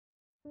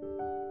In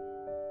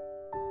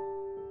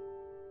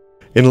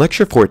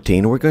Lecture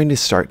 14, we're going to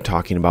start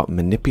talking about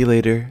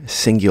manipulator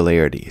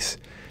singularities.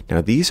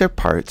 Now, these are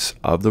parts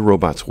of the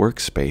robot's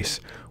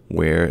workspace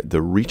where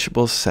the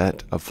reachable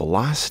set of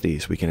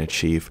velocities we can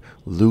achieve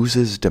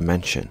loses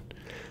dimension.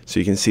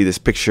 So you can see this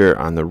picture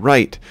on the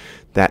right.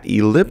 That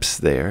ellipse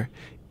there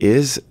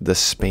is the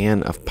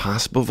span of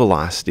possible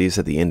velocities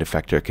that the end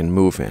effector can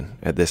move in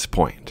at this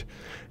point.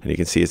 And you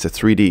can see it's a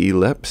 3D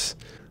ellipse.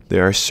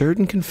 There are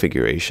certain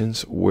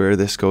configurations where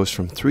this goes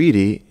from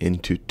 3D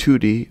into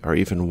 2D or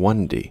even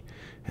 1D,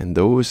 and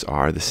those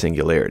are the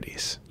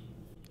singularities.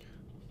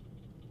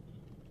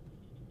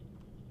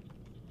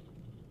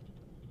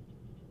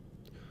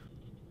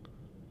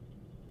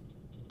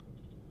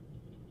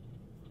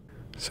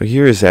 So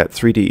here is that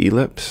 3D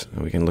ellipse.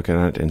 We can look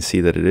at it and see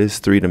that it is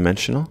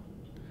three-dimensional.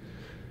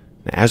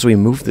 Now, as we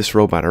move this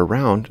robot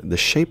around, the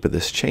shape of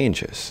this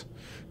changes.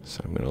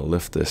 So I'm going to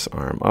lift this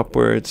arm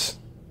upwards.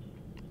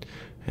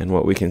 And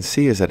what we can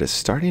see is that it's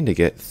starting to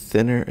get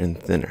thinner and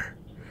thinner.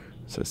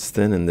 So it's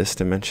thin in this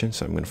dimension.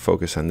 So I'm going to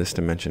focus on this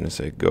dimension and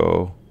say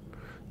go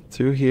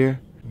through here.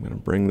 I'm going to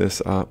bring this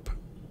up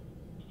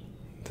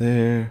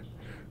there.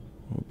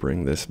 We'll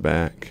bring this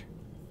back.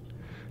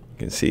 You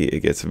can see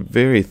it gets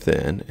very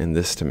thin in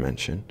this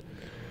dimension.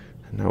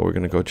 And now we're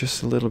going to go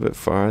just a little bit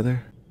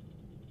farther.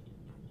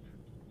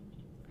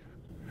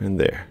 And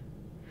there.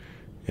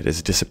 It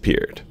has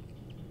disappeared.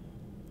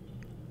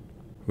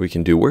 We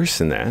can do worse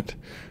than that.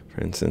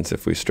 For instance,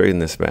 if we straighten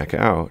this back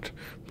out,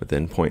 but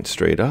then point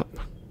straight up.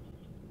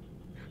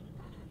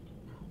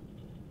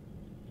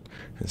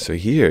 And so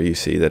here you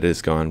see that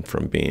it's gone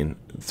from being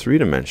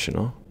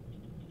three-dimensional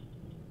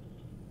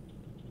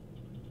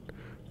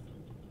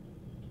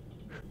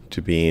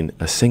to being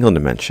a single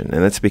dimension.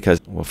 And that's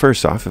because, well,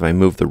 first off, if I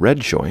move the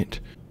red joint,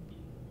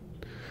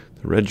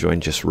 the red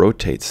joint just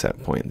rotates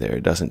that point there.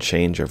 It doesn't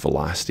change our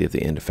velocity of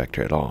the end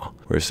effector at all.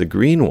 Whereas the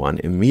green one,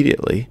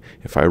 immediately,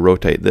 if I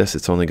rotate this,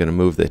 it's only going to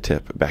move the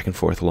tip back and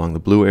forth along the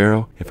blue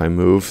arrow. If I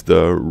move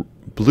the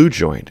blue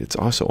joint, it's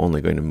also only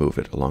going to move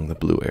it along the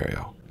blue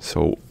arrow.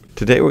 So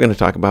today we're going to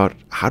talk about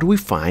how do we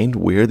find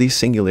where these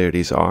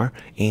singularities are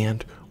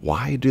and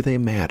why do they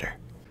matter.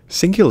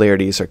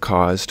 Singularities are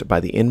caused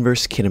by the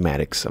inverse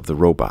kinematics of the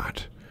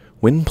robot.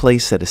 When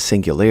placed at a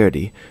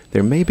singularity,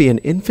 there may be an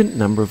infinite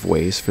number of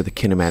ways for the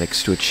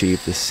kinematics to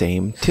achieve the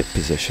same tip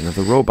position of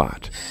the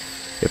robot.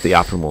 If the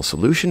optimal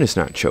solution is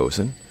not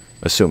chosen,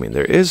 assuming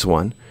there is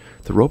one,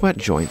 the robot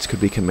joints could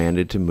be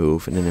commanded to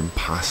move in an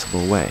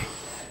impossible way.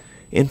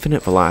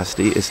 Infinite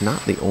velocity is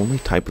not the only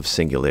type of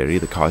singularity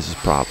that causes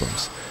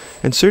problems,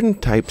 and certain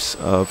types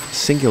of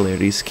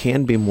singularities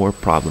can be more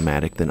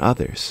problematic than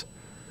others.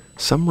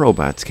 Some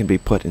robots can be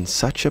put in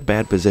such a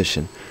bad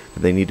position that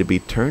they need to be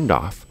turned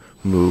off,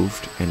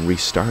 moved, and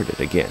restarted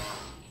again.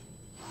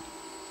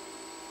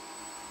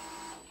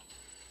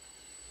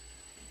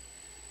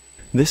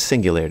 This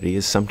singularity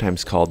is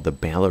sometimes called the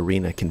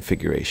ballerina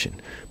configuration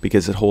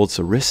because it holds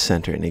the wrist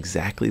center in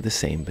exactly the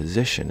same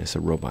position as the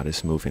robot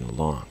is moving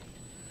along.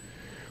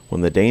 One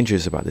of the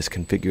dangers about this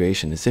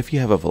configuration is if you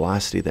have a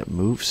velocity that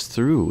moves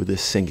through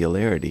this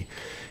singularity,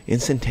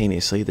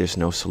 instantaneously there's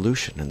no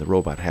solution and the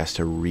robot has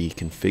to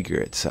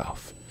reconfigure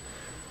itself.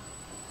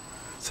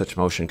 Such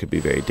motion could be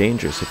very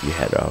dangerous if you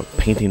had a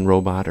painting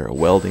robot or a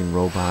welding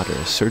robot or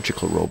a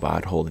surgical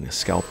robot holding a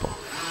scalpel.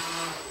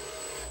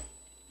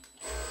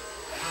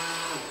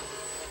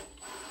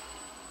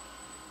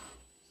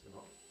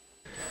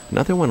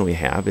 Another one we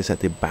have is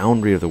at the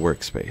boundary of the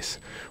workspace.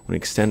 When we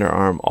extend our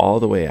arm all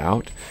the way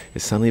out,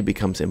 it suddenly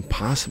becomes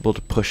impossible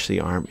to push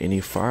the arm any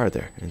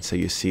farther, and so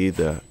you see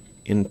the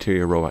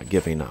interior robot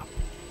giving up.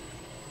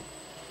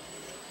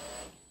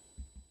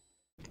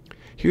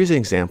 Here's an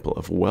example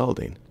of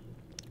welding.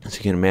 So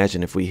you can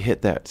imagine if we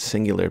hit that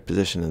singular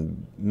position in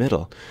the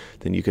middle,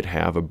 then you could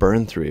have a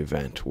burn-through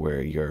event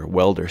where your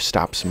welder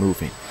stops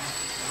moving.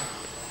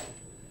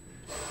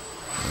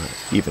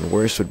 Even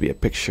worse would be a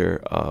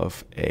picture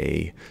of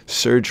a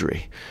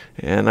surgery.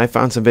 And I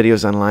found some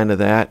videos online of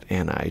that,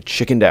 and I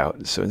chickened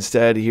out. So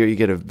instead, here you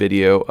get a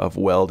video of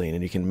welding,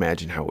 and you can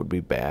imagine how it would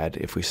be bad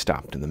if we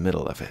stopped in the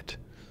middle of it.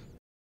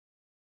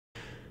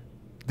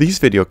 These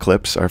video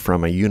clips are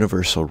from a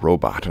universal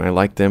robot, and I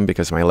like them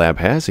because my lab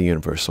has a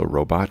universal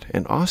robot,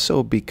 and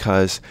also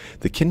because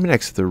the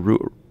kinematics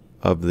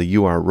of the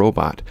UR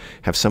robot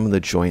have some of the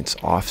joints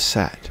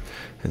offset,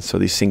 and so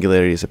these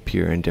singularities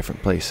appear in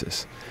different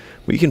places.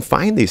 Well, you can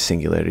find these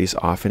singularities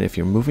often if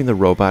you're moving the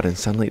robot and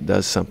suddenly it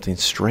does something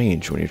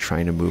strange when you're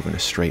trying to move in a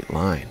straight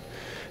line.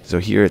 So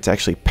here it's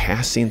actually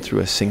passing through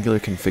a singular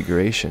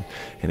configuration,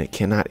 and it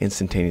cannot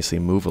instantaneously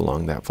move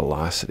along that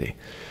velocity.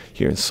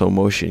 Here in slow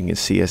motion, you can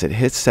see as it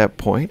hits that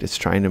point, it's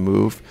trying to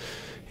move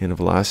in a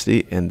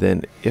velocity, and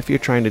then if you're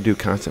trying to do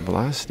constant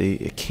velocity,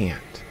 it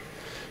can't.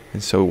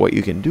 And so what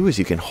you can do is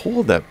you can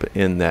hold up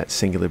in that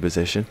singular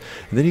position,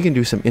 and then you can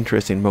do some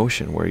interesting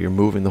motion where you're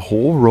moving the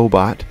whole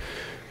robot,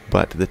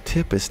 but the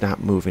tip is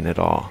not moving at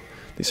all.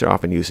 These are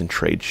often used in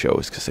trade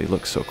shows because they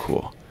look so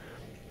cool.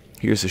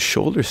 Here's a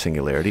shoulder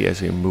singularity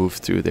as we move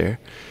through there.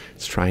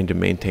 It's trying to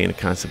maintain a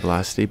constant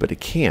velocity, but it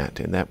can't.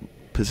 In that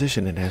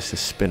position, it has to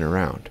spin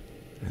around.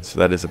 And so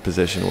that is a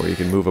position where you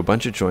can move a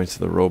bunch of joints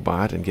of the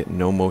robot and get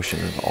no motion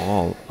at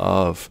all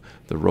of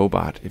the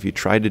robot. If you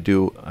tried to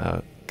do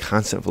a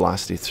constant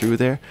velocity through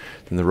there,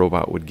 then the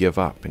robot would give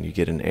up and you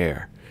get an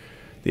error.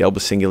 The elbow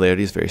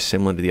singularity is very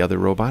similar to the other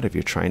robot. If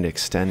you're trying to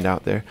extend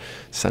out there,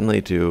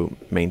 suddenly to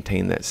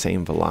maintain that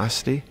same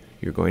velocity,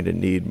 you're going to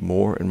need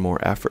more and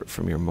more effort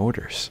from your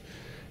motors.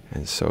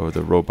 And so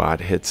the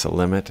robot hits a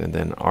limit, and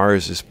then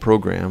ours is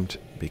programmed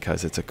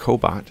because it's a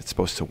cobot. It's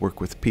supposed to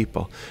work with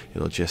people.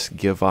 It'll just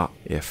give up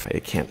if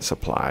it can't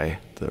supply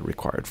the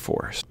required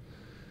force.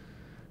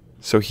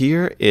 So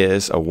here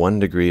is a 1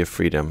 degree of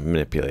freedom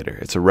manipulator.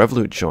 It's a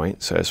revolute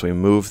joint, so as we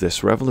move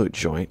this revolute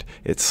joint,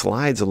 it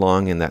slides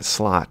along in that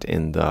slot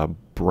in the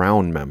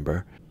brown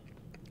member,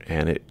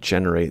 and it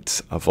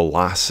generates a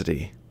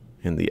velocity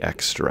in the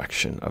x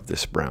direction of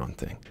this brown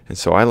thing. And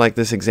so I like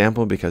this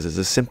example because it's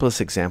the simplest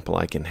example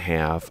I can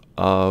have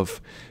of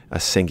a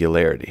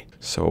singularity.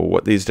 So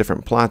what these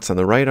different plots on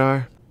the right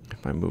are,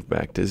 if I move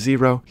back to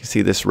 0, you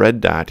see this red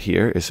dot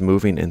here is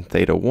moving in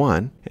theta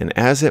 1, and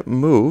as it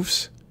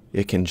moves,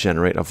 it can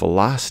generate a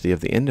velocity of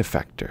the end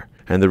effector.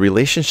 And the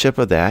relationship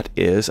of that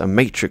is a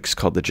matrix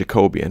called the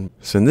Jacobian.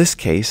 So in this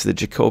case, the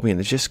Jacobian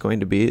is just going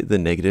to be the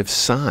negative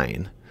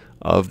sine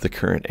of the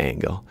current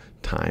angle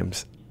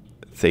times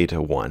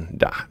theta 1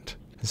 dot.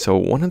 So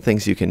one of the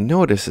things you can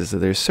notice is that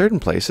there's certain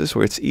places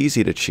where it's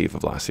easy to achieve a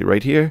velocity.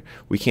 Right here,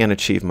 we can't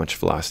achieve much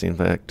velocity. In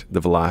fact,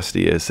 the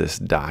velocity is this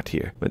dot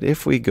here. But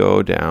if we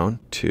go down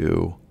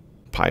to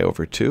pi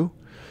over 2,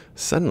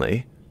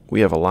 suddenly we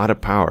have a lot of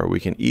power.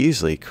 We can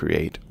easily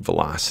create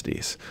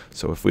velocities.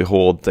 So if we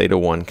hold theta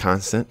 1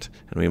 constant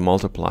and we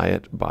multiply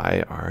it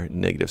by our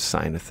negative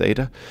sine of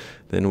theta,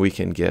 then we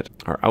can get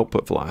our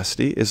output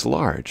velocity is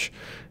large.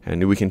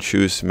 And we can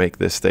choose to make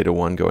this theta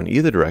 1 go in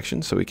either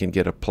direction, so we can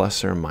get a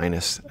plus or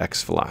minus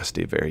x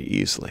velocity very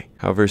easily.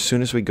 However, as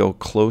soon as we go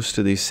close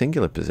to these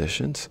singular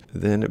positions,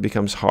 then it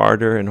becomes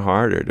harder and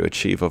harder to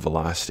achieve a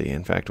velocity.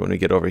 In fact, when we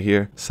get over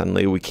here,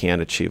 suddenly we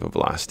can't achieve a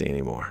velocity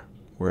anymore.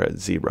 We're at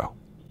 0.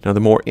 Now, the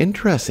more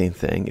interesting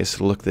thing is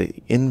to look at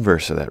the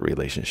inverse of that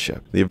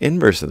relationship. The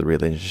inverse of the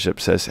relationship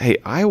says, hey,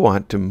 I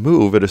want to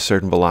move at a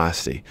certain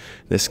velocity.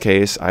 In this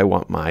case, I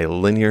want my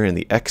linear and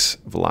the x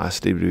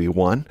velocity to be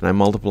 1, and I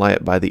multiply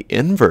it by the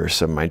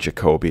inverse of my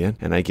Jacobian,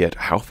 and I get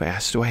how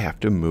fast do I have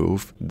to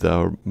move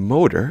the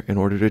motor in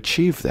order to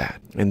achieve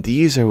that. And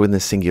these are when the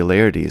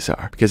singularities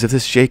are. Because if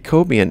this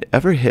Jacobian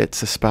ever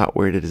hits a spot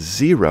where it is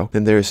 0,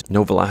 then there's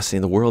no velocity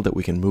in the world that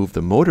we can move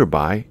the motor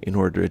by in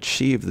order to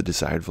achieve the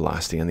desired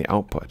velocity on the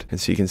output. And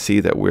so you can see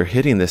that we're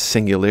hitting this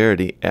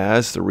singularity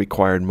as the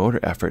required motor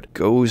effort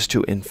goes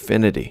to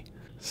infinity.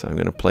 So I'm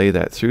going to play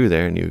that through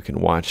there, and you can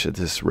watch as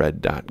this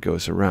red dot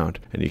goes around.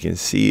 And you can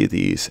see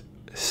these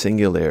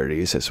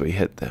singularities as we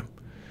hit them.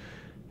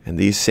 And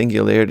these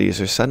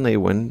singularities are suddenly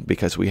when,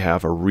 because we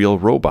have a real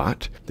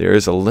robot, there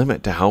is a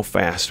limit to how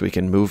fast we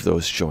can move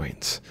those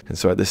joints. And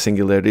so at the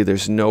singularity,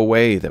 there's no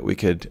way that we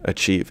could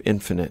achieve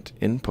infinite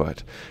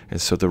input. And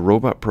so the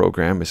robot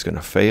program is going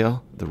to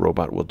fail. The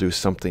robot will do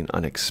something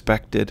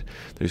unexpected.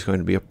 There's going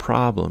to be a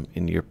problem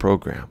in your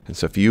program. And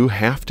so if you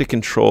have to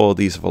control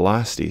these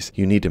velocities,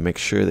 you need to make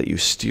sure that you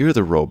steer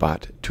the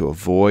robot to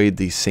avoid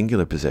these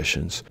singular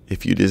positions.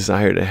 If you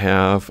desire to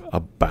have a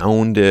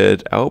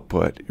bounded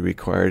output, you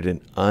require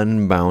an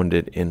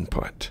unbounded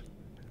input.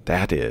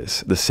 That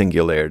is the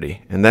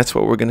singularity, and that's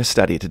what we're going to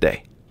study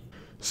today.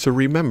 So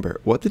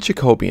remember, what the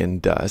Jacobian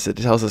does, it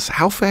tells us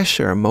how fast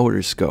should our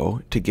motors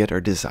go to get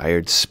our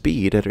desired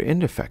speed at our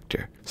end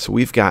effector. So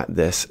we've got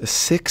this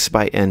 6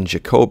 by n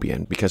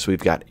Jacobian because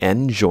we've got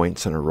n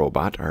joints in a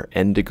robot, our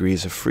n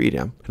degrees of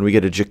freedom, and we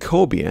get a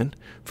Jacobian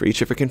for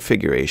each of our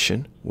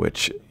configuration,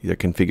 which the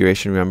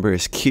configuration, remember,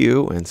 is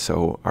Q, and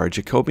so our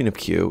Jacobian of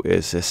Q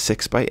is this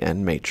 6 by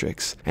n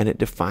matrix, and it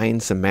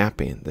defines the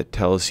mapping that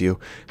tells you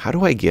how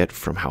do I get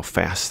from how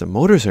fast the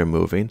motors are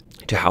moving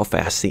to how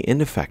fast the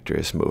end effector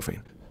is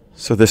moving.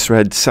 So this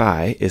red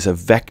psi is a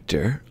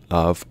vector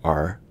of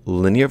our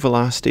linear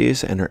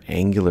velocities and our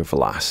angular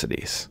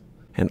velocities.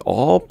 And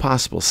all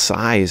possible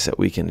psis that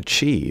we can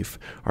achieve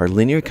are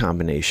linear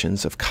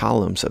combinations of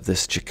columns of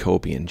this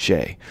Jacobian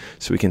J.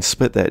 So we can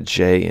split that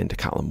J into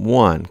column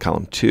 1,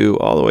 column 2,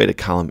 all the way to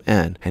column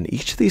n. And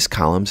each of these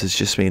columns is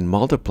just being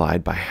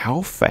multiplied by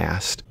how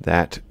fast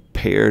that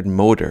paired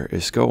motor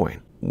is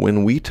going.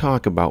 When we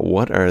talk about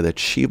what are the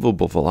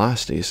achievable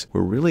velocities,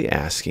 we're really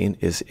asking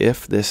is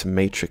if this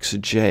matrix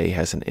J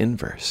has an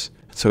inverse.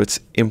 So it's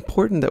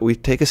important that we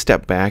take a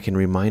step back and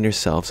remind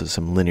ourselves of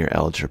some linear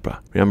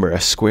algebra. Remember,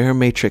 a square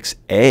matrix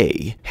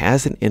A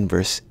has an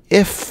inverse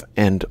if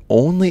and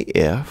only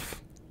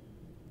if,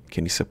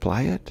 can you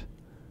supply it?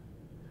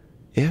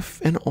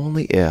 If and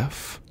only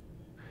if,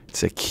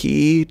 it's a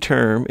key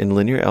term in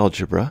linear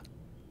algebra.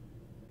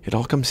 It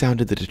all comes down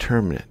to the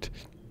determinant.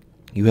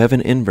 you have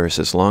an inverse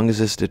as long as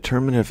this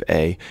determinant of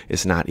A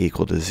is not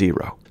equal to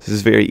 0. This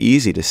is very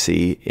easy to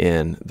see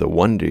in the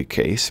 1-do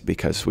case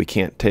because we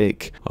can't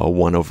take a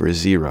 1 over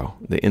 0.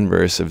 The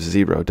inverse of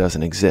 0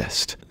 doesn't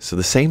exist. So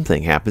the same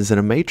thing happens in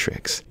a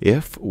matrix.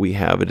 If we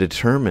have a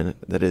determinant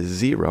that is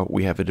 0,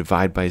 we have a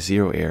divide by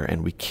 0 error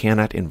and we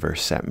cannot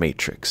inverse that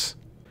matrix.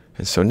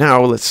 And so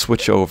now let's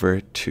switch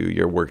over to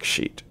your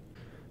worksheet.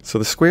 So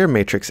the square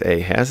matrix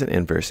A has an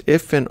inverse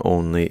if and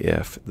only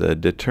if the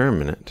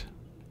determinant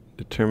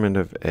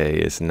of A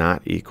is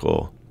not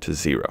equal to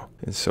 0.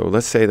 And so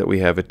let's say that we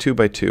have a 2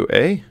 by 2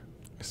 A.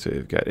 So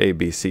we've got A,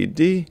 B, C,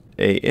 D.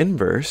 A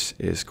inverse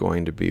is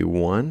going to be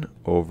 1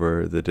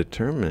 over the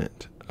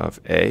determinant of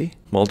A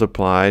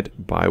multiplied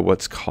by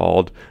what's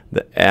called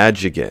the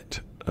adjugate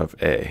of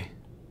A.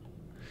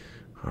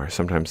 Or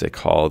sometimes they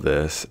call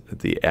this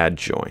the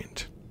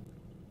adjoint.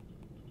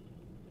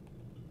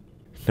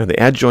 Now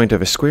the adjoint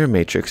of a square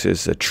matrix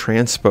is a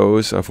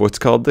transpose of what's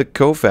called the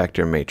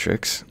cofactor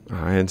matrix.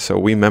 And so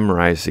we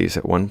memorize these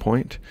at one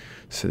point.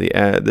 So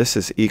this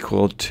is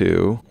equal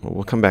to, well,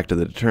 we'll come back to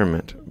the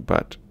determinant,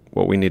 but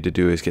what we need to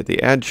do is get the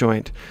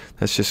adjoint.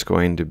 That's just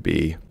going to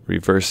be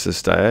reverse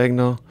this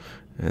diagonal,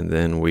 and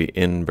then we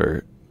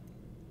invert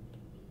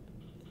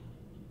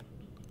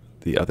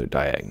the other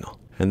diagonal.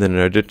 And then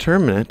our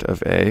determinant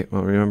of A,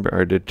 well, remember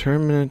our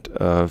determinant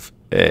of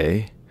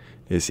A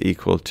is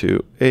equal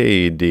to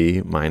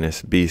AD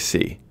minus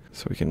BC.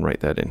 So we can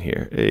write that in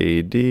here,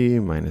 AD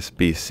minus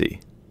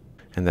BC.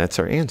 And that's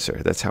our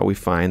answer. That's how we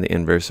find the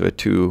inverse of a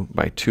 2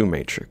 by 2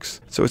 matrix.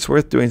 So it's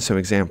worth doing some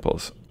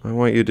examples. I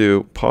want you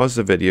to pause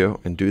the video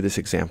and do this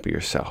example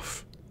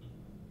yourself.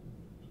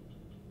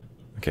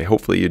 Okay,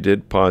 hopefully you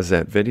did pause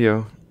that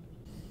video.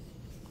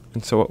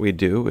 And so what we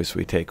do is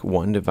we take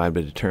 1 divided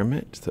by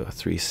determinant, so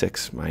 3,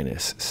 6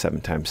 minus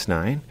 7 times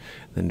 9,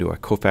 then do our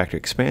cofactor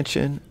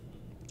expansion.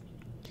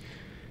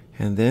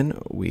 And then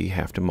we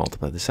have to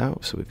multiply this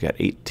out. So we've got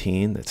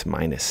 18, that's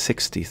minus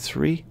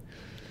 63.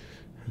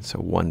 And so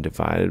 1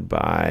 divided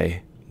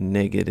by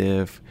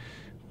negative,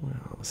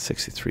 well,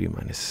 63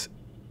 minus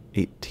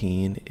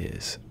 18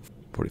 is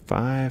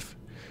 45.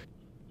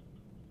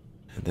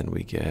 And then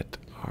we get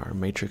our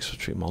matrix,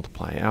 which we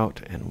multiply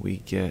out, and we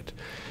get,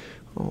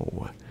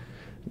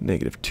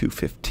 negative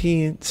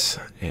 2/15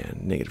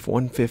 and negative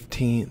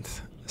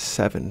 1/15,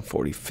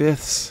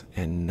 7/45,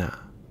 and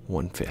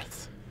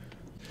 1/5.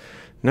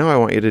 Now I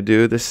want you to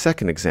do the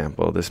second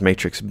example, this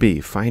matrix B.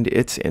 Find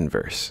its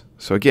inverse.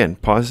 So again,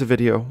 pause the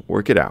video,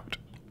 work it out.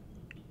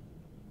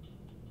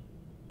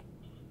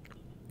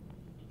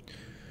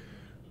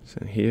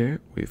 So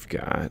here we've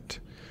got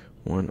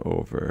 1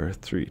 over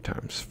 3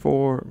 times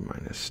 4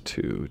 minus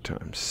 2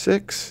 times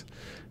 6.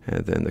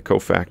 And then the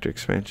cofactor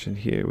expansion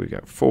here, we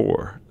got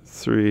 4,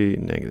 3,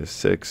 negative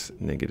 6,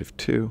 negative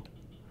 2,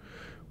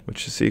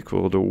 which is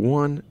equal to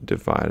 1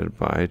 divided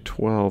by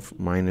 12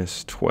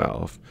 minus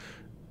 12.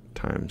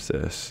 Times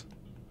this.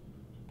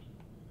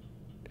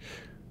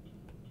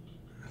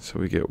 So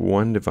we get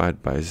 1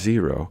 divided by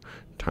 0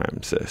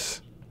 times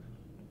this.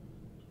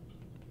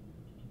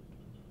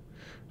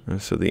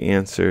 And so the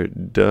answer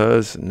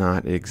does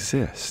not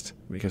exist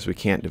because we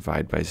can't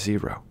divide by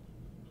 0.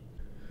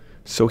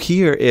 So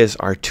here is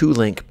our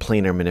 2-link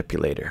planar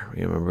manipulator.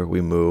 Remember,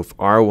 we move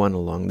R1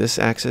 along this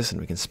axis,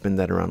 and we can spin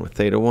that around with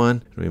theta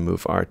 1. And we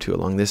move R2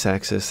 along this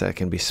axis, that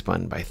can be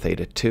spun by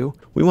theta 2.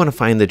 We want to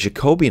find the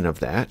Jacobian of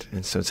that,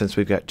 and so since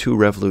we've got 2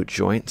 revolute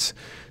joints,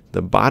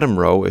 the bottom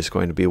row is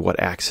going to be what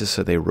axis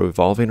are they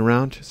revolving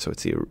around. So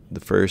it's the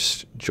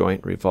first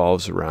joint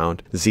revolves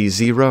around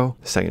Z0,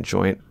 the second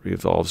joint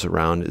revolves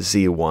around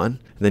Z1. And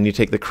then you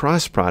take the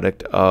cross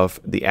product of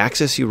the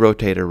axis you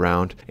rotate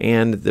around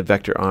and the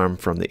vector arm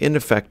from the end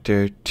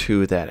effector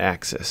to that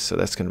axis. So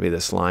that's going to be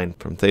this line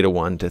from theta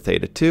 1 to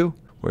theta 2,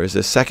 whereas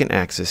the second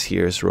axis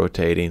here is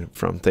rotating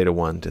from theta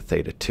 1 to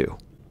theta 2.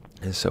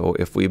 And so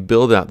if we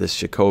build out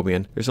this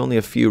Jacobian, there's only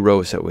a few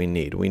rows that we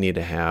need. We need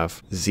to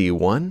have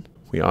Z1.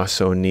 We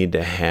also need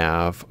to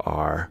have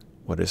our,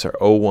 what is our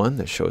O1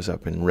 that shows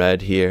up in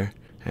red here,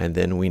 and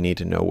then we need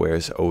to know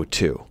where's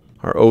O2.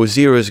 Our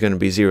O0 is going to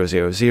be 0,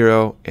 0,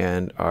 0,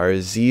 and our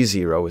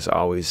Z0 is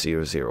always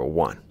 0, 0,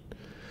 1.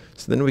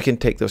 So then we can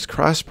take those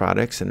cross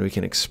products and we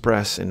can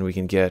express and we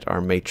can get our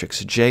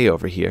matrix J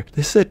over here.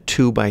 This is a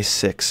 2 by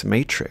 6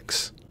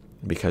 matrix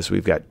because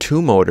we've got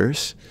 2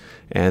 motors.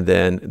 And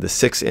then the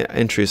 6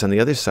 entries on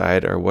the other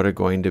side are what are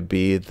going to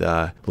be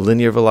the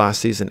linear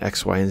velocities in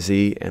x, y, and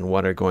z, and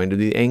what are going to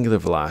be the angular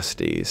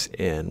velocities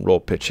in roll,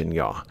 pitch, and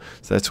yaw.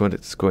 So that's what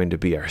it's going to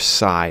be our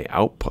psi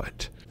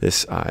output.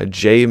 This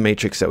J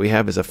matrix that we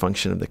have is a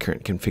function of the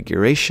current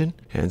configuration.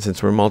 And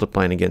since we're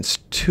multiplying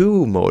against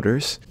 2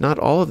 motors, not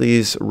all of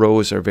these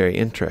rows are very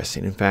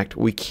interesting. In fact,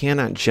 we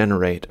cannot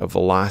generate a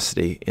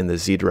velocity in the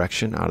z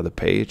direction out of the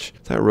page.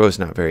 That row is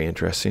not very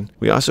interesting.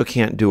 We also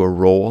can't do a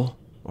roll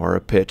or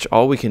a pitch.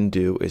 All we can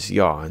do is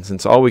yaw, and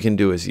since all we can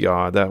do is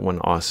yaw, that one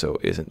also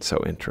isn't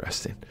so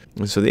interesting.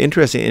 And so the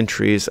interesting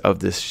entries of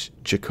this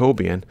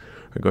Jacobian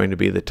are going to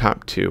be the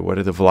top 2. What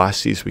are the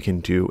velocities we can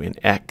do in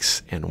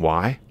x and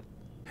y?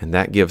 And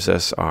that gives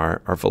us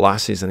our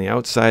velocities on the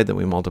outside that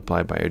we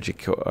multiply by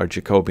our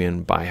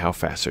Jacobian by how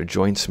fast our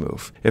joints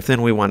move. If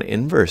then we want to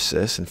inverse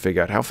this and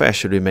figure out how fast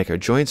should we make our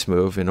joints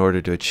move in order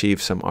to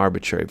achieve some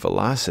arbitrary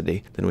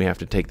velocity, then we have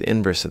to take the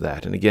inverse of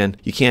that. And again,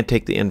 you can't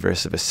take the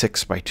inverse of a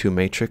 6x2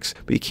 matrix,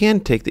 but you can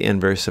take the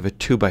inverse of a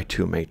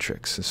 2x2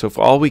 matrix. And so if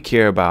all we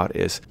care about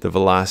is the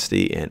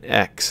velocity in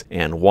x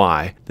and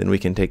y, then we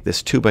can take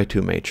this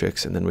 2x2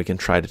 matrix and then we can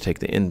try to take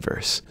the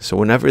inverse. So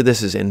whenever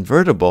this is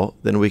invertible,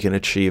 then we can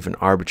achieve an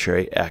arbitrary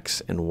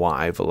x and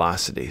y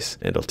velocities.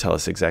 It'll tell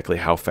us exactly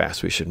how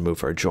fast we should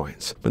move our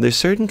joints. But there's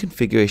certain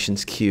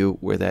configurations Q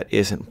where that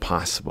isn't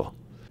possible.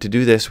 To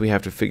do this, we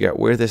have to figure out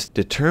where this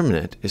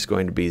determinant is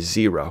going to be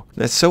 0.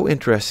 That's so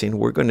interesting,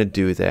 we're going to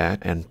do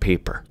that on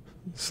paper.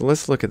 So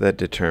let's look at that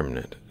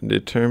determinant.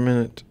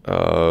 Determinant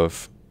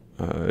of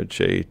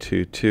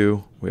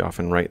J22, we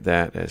often write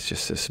that as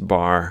just this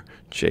bar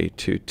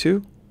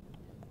J22.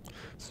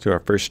 Let's do our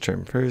first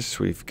term first.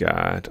 We've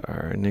got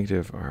our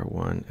negative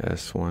R1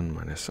 S1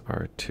 minus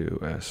R2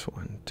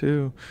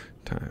 S12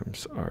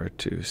 times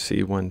R2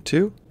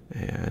 C12.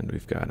 And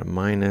we've got a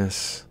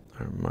minus,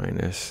 our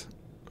minus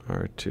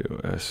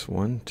R2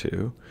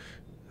 S12.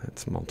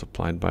 That's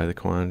multiplied by the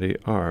quantity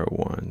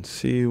R1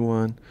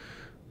 C1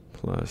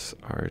 plus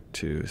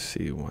R2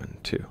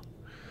 C12.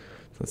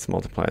 Let's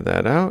multiply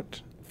that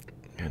out,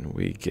 and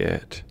we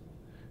get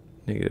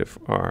negative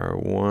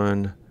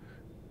R1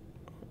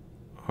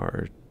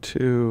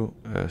 R2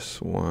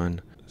 S1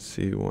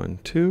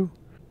 C12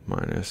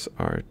 minus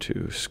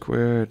R2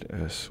 squared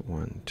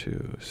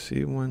S12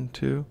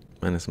 C12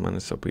 minus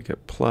minus up we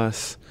get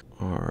plus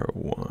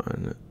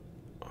R1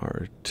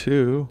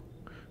 R2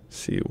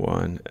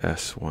 C1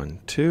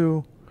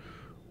 S12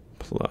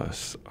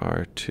 plus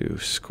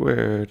R2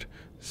 squared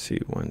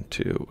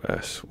C12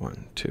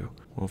 S12.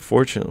 Well,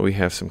 fortunately, we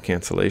have some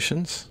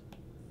cancellations.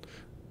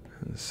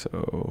 And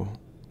so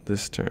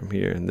this term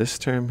here and this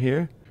term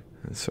here.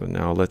 And so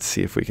now let's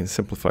see if we can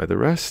simplify the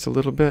rest a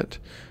little bit.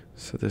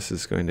 So this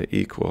is going to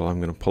equal,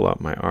 I'm going to pull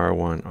out my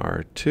R1,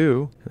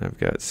 R2, and I've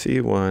got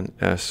C1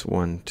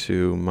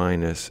 S12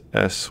 minus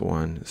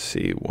S1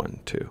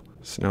 C12.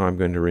 So now I'm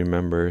going to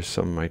remember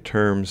some of my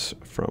terms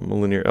from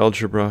linear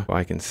algebra.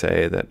 I can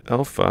say that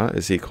alpha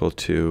is equal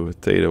to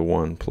theta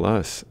 1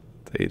 plus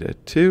theta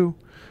 2.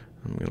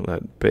 I'm going to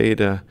let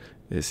beta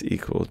is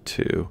equal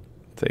to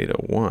theta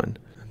 1.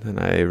 And then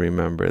I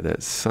remember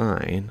that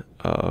sine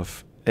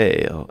of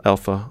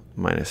alpha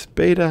minus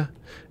beta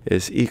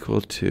is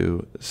equal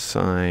to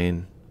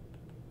sine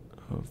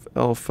of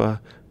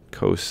alpha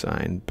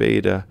cosine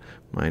beta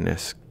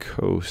minus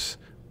cos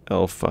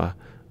alpha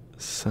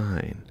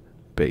sine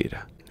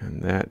beta.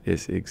 And that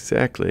is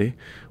exactly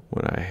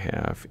what I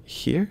have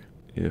here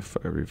if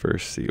I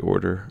reverse the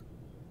order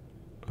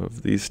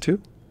of these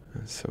two.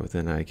 And so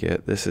then I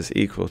get this is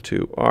equal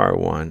to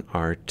R1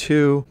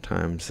 R2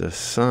 times the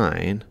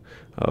sine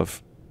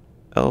of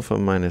alpha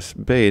minus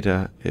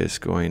beta is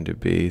going to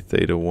be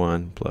theta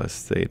 1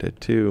 plus theta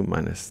 2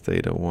 minus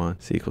theta 1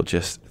 is equal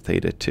just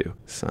theta 2,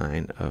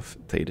 sine of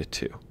theta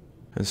 2.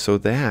 And so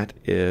that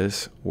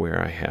is where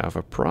I have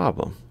a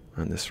problem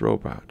on this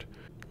robot,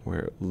 where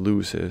it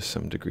loses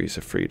some degrees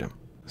of freedom.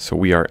 So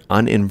we are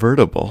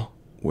uninvertible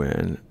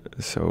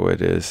so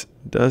it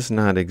does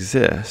not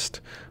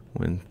exist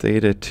when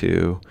theta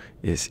 2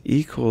 is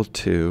equal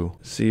to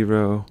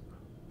 0,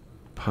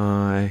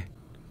 pi,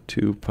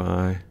 2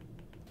 pi,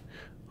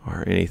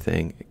 or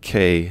anything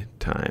k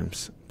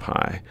times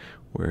pi,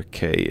 where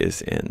k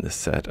is in the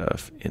set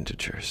of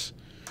integers.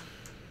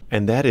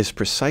 And that is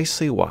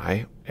precisely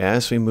why,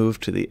 as we move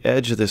to the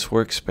edge of this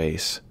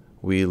workspace,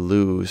 we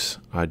lose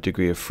a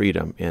degree of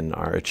freedom in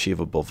our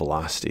achievable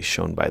velocity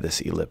shown by this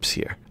ellipse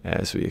here.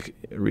 As we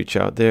reach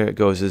out there, it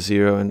goes to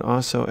 0, and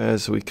also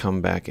as we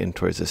come back in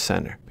towards the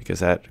center, because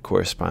that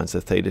corresponds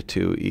to theta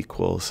 2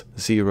 equals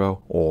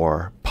 0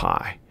 or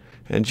pi.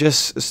 And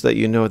just so that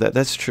you know that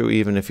that's true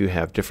even if you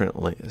have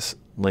different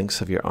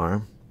lengths of your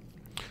arm.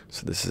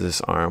 So this is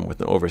this arm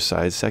with an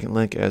oversized second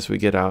link. As we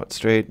get out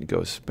straight, it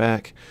goes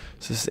back.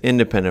 So this is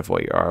independent of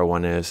what your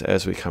R1 is.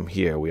 As we come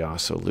here, we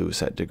also lose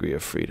that degree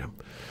of freedom.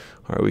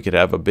 Or we could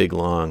have a big,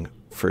 long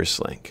first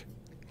link.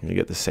 And you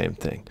get the same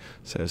thing.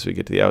 So as we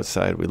get to the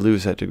outside, we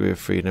lose that degree of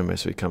freedom.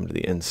 As we come to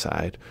the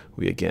inside,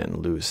 we again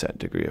lose that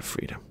degree of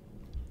freedom.